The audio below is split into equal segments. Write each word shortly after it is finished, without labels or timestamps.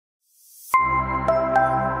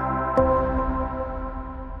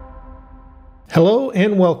Hello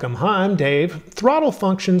and welcome. Hi, I'm Dave. Throttle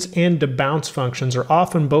functions and debounce functions are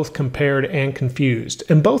often both compared and confused,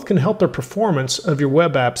 and both can help the performance of your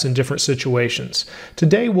web apps in different situations.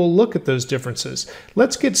 Today we'll look at those differences.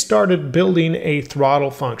 Let's get started building a throttle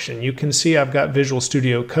function. You can see I've got Visual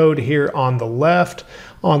Studio Code here on the left.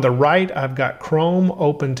 On the right, I've got Chrome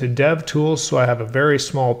open to DevTools, so I have a very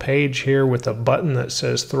small page here with a button that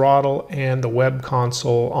says throttle and the web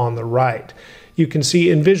console on the right. You can see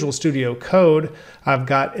in Visual Studio Code, I've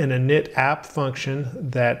got an init app function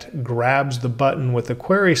that grabs the button with a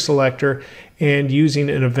query selector, and using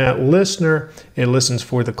an event listener, it listens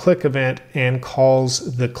for the click event and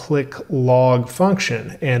calls the click log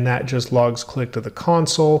function, and that just logs click to the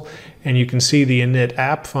console. And you can see the init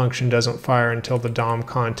app function doesn't fire until the DOM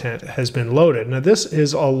content has been loaded. Now this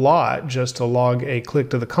is a lot just to log a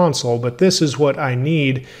click to the console, but this is what I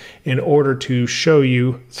need in order to show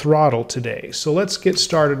you throttle today. So let's get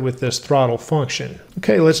started with this throttle function.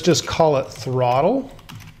 Okay, let's just call it throttle.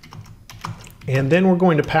 And then we're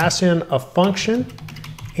going to pass in a function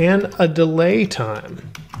and a delay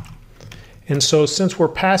time. And so since we're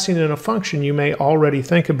passing in a function, you may already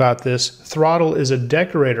think about this. Throttle is a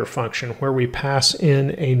decorator function where we pass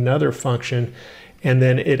in another function and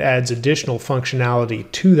then it adds additional functionality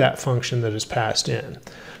to that function that is passed in.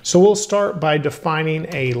 So we'll start by defining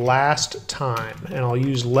a last time, and I'll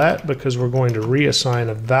use let because we're going to reassign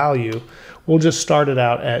a value. We'll just start it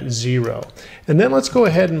out at 0. And then let's go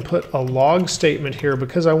ahead and put a log statement here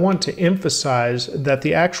because I want to emphasize that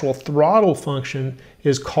the actual throttle function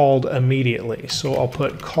is called immediately. So I'll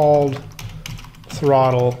put called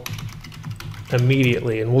throttle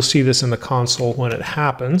immediately, and we'll see this in the console when it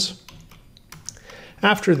happens.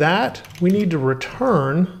 After that, we need to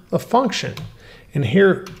return a function. And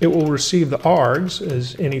here it will receive the args,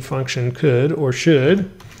 as any function could or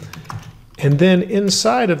should. And then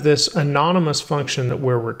inside of this anonymous function that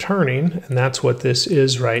we're returning, and that's what this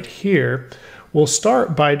is right here, we'll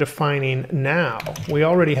start by defining now. We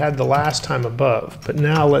already had the last time above, but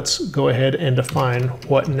now let's go ahead and define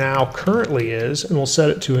what now currently is, and we'll set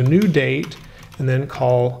it to a new date and then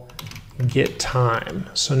call get time.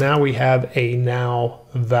 So now we have a now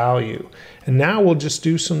value. And now we'll just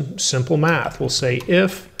do some simple math. We'll say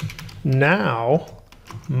if now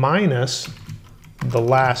minus the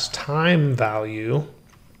last time value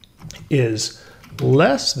is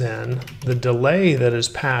less than the delay that is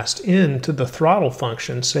passed into the throttle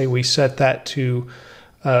function. Say we set that to,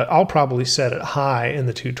 I'll probably set it high in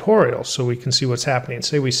the tutorial so we can see what's happening.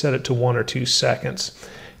 Say we set it to 1 or 2 seconds.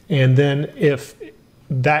 And then if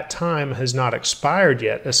that time has not expired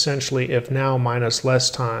yet, essentially if now minus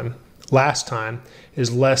last time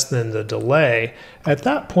is less than the delay, at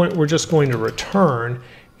that point we're just going to return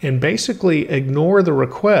and basically ignore the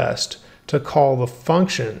request to call the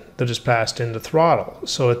function that is passed into throttle.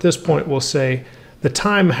 So at this point we'll say the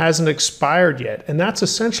time hasn't expired yet, and that's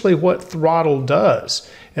essentially what throttle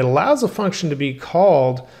does. It allows a function to be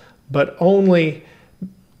called, but only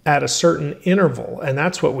at a certain interval, and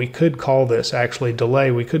that's what we could call this actually delay.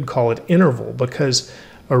 We could call it interval because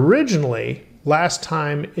originally last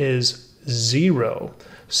time is 0,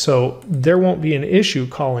 so there won't be an issue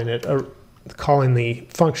calling it calling the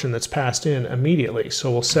function that's passed in immediately. So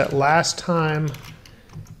we'll set last time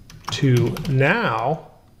to now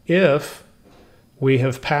if we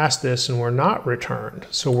have passed this and we're not returned.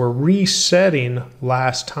 So we're resetting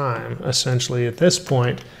last time essentially at this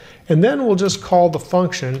point, and then we'll just call the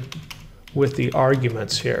function with the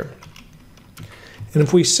arguments here. And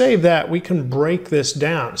if we save that, we can break this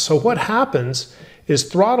down. So what happens is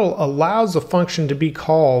throttle allows the function to be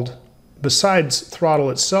called, besides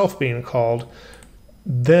throttle itself being called,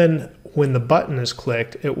 then when the button is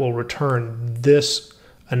clicked, it will return this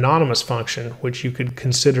anonymous function, which you could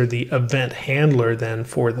consider the event handler then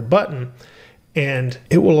for the button. And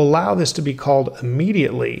it will allow this to be called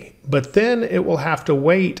immediately, but then it will have to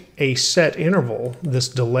wait a set interval, this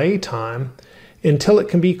delay time, until it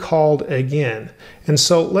can be called again. And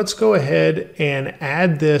so let's go ahead and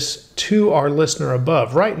add this to our listener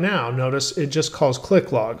above. Right now, notice it just calls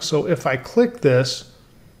click log. So if I click this,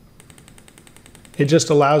 it just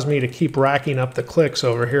allows me to keep racking up the clicks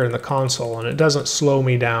over here in the console, and it doesn't slow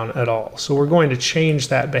me down at all. So we're going to change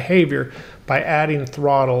that behavior by adding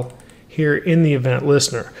throttle here in the event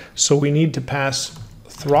listener. So we need to pass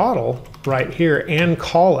throttle right here and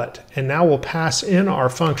call it. And now we'll pass in our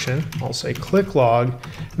function. I'll say click log,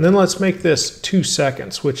 and then let's make this 2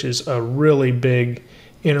 seconds, which is a really big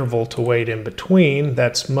interval to wait in between.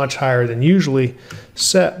 That's much higher than usually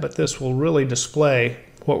set, but this will really display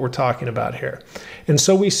what we're talking about here. And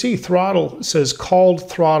so we see throttle says called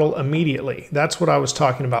throttle immediately. That's what I was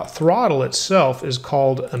talking about. Throttle itself is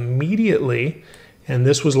called immediately, and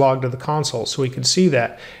this was logged to the console, so we can see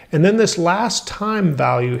that. And then this last time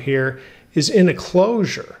value here is in a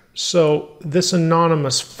closure. So this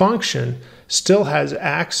anonymous function still has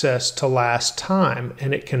access to last time,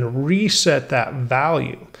 and it can reset that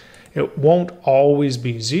value. It won't always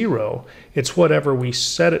be 0. It's whatever we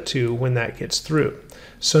set it to when that gets through.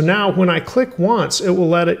 So now when I click once, it will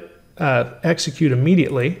let it execute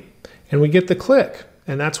immediately, and we get the click,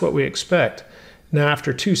 and that's what we expect. Now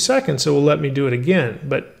after 2 seconds, it will let me do it again,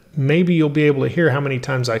 but maybe you'll be able to hear how many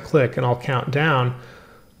times I click, and I'll count down.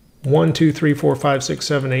 1, 2, 3, 4, 5, 6,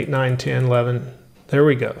 7, 8, 9, 10, 11. There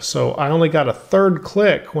we go. So I only got a third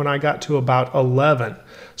click when I got to about 11.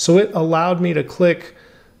 So it allowed me to click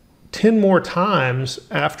 10 more times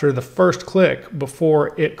after the first click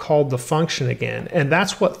before it called the function again. And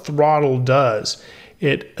that's what throttle does.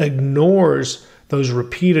 It ignores those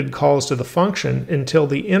repeated calls to the function until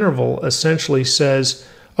the interval essentially says,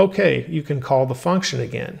 okay, you can call the function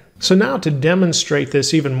again. So now to demonstrate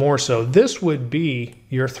this even more so, this would be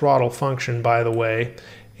your throttle function, by the way,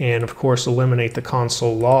 and of course eliminate the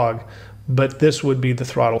console log. But this would be the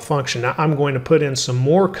throttle function. Now I'm going to put in some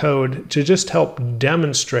more code to just help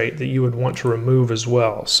demonstrate that you would want to remove as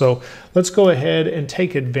well. So let's go ahead and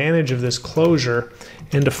take advantage of this closure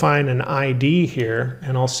and define an ID here,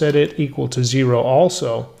 and I'll set it equal to 0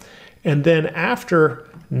 also. And then after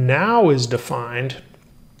now is defined,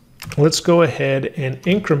 let's go ahead and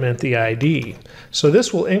increment the ID. So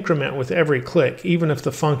this will increment with every click, even if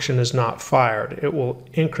the function is not fired. It will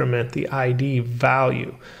increment the ID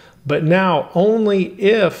value. But now only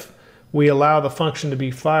if we allow the function to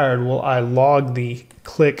be fired will I log the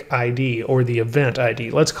click ID or the event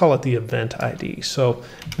ID. Let's call it the event ID. So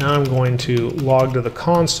now I'm going to log to the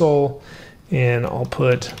console, and I'll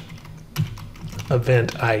put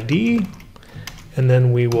event ID, and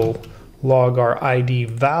then we will log our ID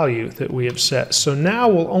value that we have set. So now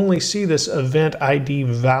we'll only see this event ID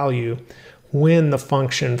value when the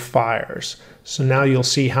function fires. So now you'll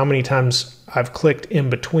see how many times I've clicked in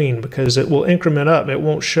between, because it will increment up. It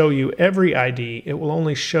won't show you every ID. It will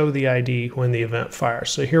only show the ID when the event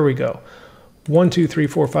fires. So here we go. 1, 2, 3,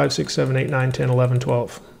 4, 5, 6, 7, 8, 9, 10, 11,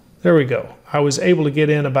 12. There we go. I was able to get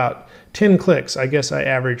in about 10 clicks. I guess I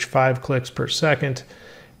averaged 5 clicks per second.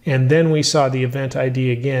 And then we saw the event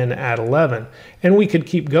ID again at 11. And we could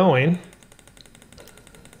keep going.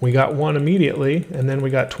 We got 1 immediately, and then we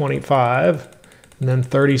got 25, and then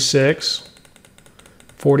 36,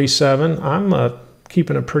 47. I'm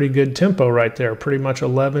keeping a pretty good tempo right there, pretty much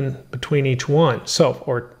 11 between each one. So,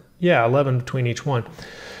 or yeah, 11 between each one.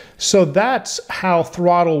 So that's how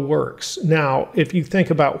throttle works. Now, if you think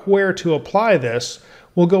about where to apply this,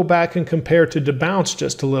 we'll go back and compare to debounce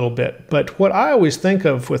just a little bit. But what I always think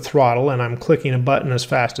of with throttle, and I'm clicking a button as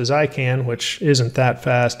fast as I can, which isn't that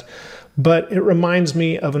fast, but it reminds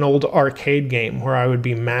me of an old arcade game where I would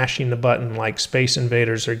be mashing the button like Space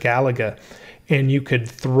Invaders or Galaga, and you could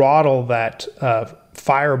throttle that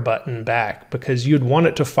fire button back because you'd want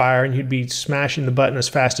it to fire and you'd be smashing the button as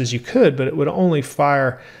fast as you could, but it would only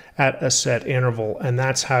fire at a set interval, and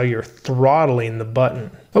that's how you're throttling the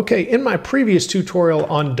button. Okay, in my previous tutorial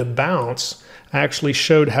on debounce, I actually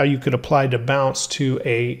showed how you could apply debounce to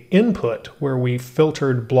a input where we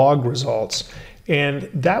filtered blog results, and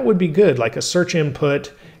that would be good, like a search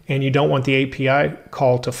input, and you don't want the API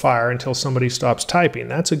call to fire until somebody stops typing.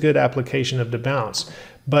 That's a good application of debounce.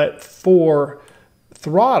 But for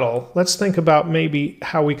throttle, let's think about maybe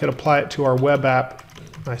how we could apply it to our web app.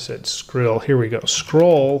 I said scroll, here we go,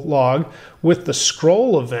 scroll log with the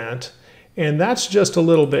scroll event, and that's just a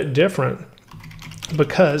little bit different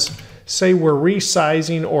because say we're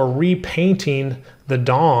resizing or repainting the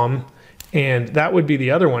DOM, and that would be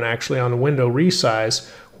the other one actually on the window resize,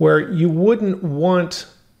 where you wouldn't want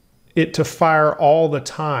it to fire all the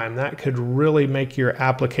time. That could really make your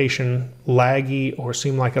application laggy or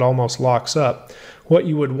seem like it almost locks up. What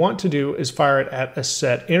you would want to do is fire it at a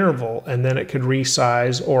set interval, and then it could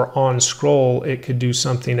resize, or on scroll it could do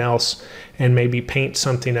something else and maybe paint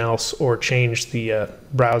something else or change the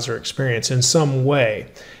browser experience in some way.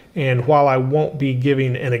 And while I won't be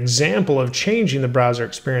giving an example of changing the browser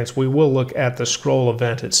experience, we will look at the scroll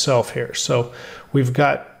event itself here. So we've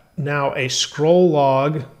got now a scroll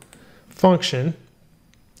log function,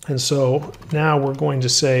 and so now we're going to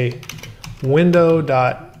say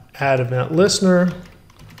window.addEventListener,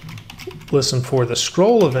 listen for the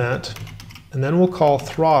scroll event, and then we'll call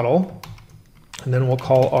throttle, and then we'll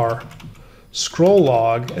call our scroll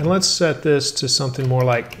log, and let's set this to something more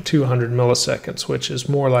like 200 milliseconds, which is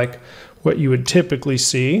more like what you would typically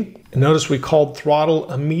see. And notice we called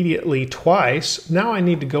throttle immediately twice. Now I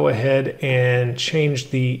need to go ahead and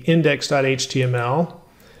change the index.html,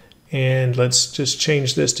 and let's just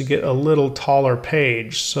change this to get a little taller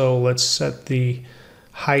page. So let's set the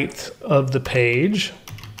height of the page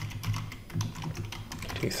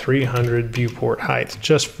to 300 viewport height,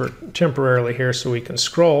 just for temporarily here so we can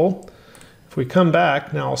scroll. If we come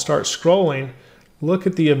back, now I'll start scrolling. Look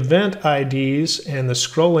at the event IDs and the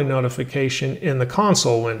scrolling notification in the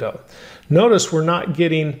console window. Notice we're not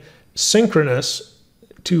getting synchronous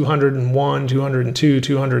 201, 202,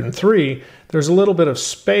 203. There's a little bit of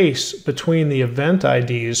space between the event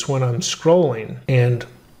IDs when I'm scrolling. And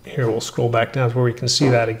here we'll scroll back down to where we can see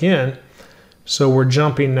that again. So we're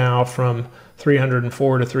jumping now from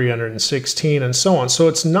 304 to 316 and so on. So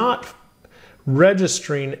it's not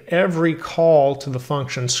registering every call to the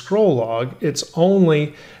function scroll log. It's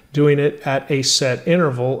only doing it at a set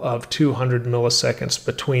interval of 200 milliseconds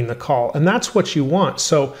between the call. And that's what you want.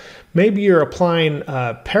 So maybe you're applying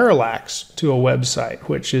parallax to a website,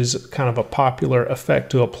 which is kind of a popular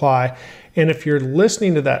effect to apply. And if you're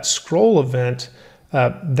listening to that scroll event,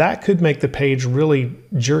 that could make the page really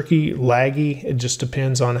jerky, laggy. It just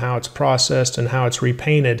depends on how it's processed and how it's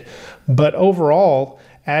repainted. But overall,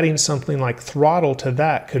 adding something like throttle to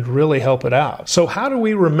that could really help it out. So how do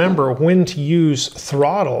we remember when to use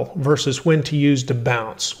throttle versus when to use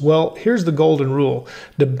debounce? Well, here's the golden rule.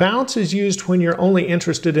 Debounce is used when you're only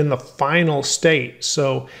interested in the final state.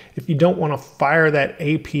 So if you don't want to fire that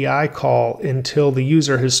API call until the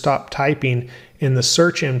user has stopped typing in the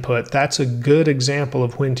search input, that's a good example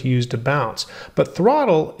of when to use debounce. But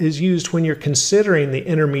throttle is used when you're considering the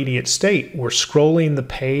intermediate state. We're scrolling the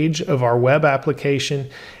page of our web application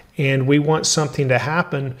and we want something to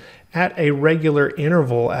happen at a regular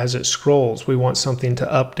interval as it scrolls. We want something to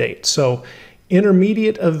update. So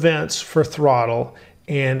intermediate events for throttle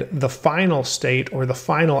and the final state or the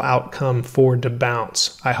final outcome for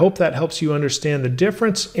debounce. I hope that helps you understand the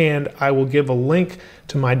difference, and I will give a link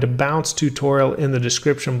to my debounce tutorial in the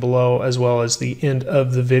description below as well as the end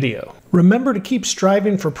of the video. Remember to keep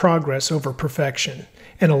striving for progress over perfection,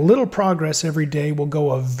 and a little progress every day will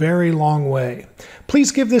go a very long way.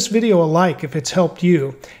 Please give this video a like if it's helped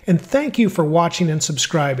you, and thank you for watching and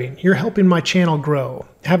subscribing. You're helping my channel grow.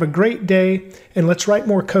 Have a great day, and let's write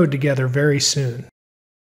more code together very soon.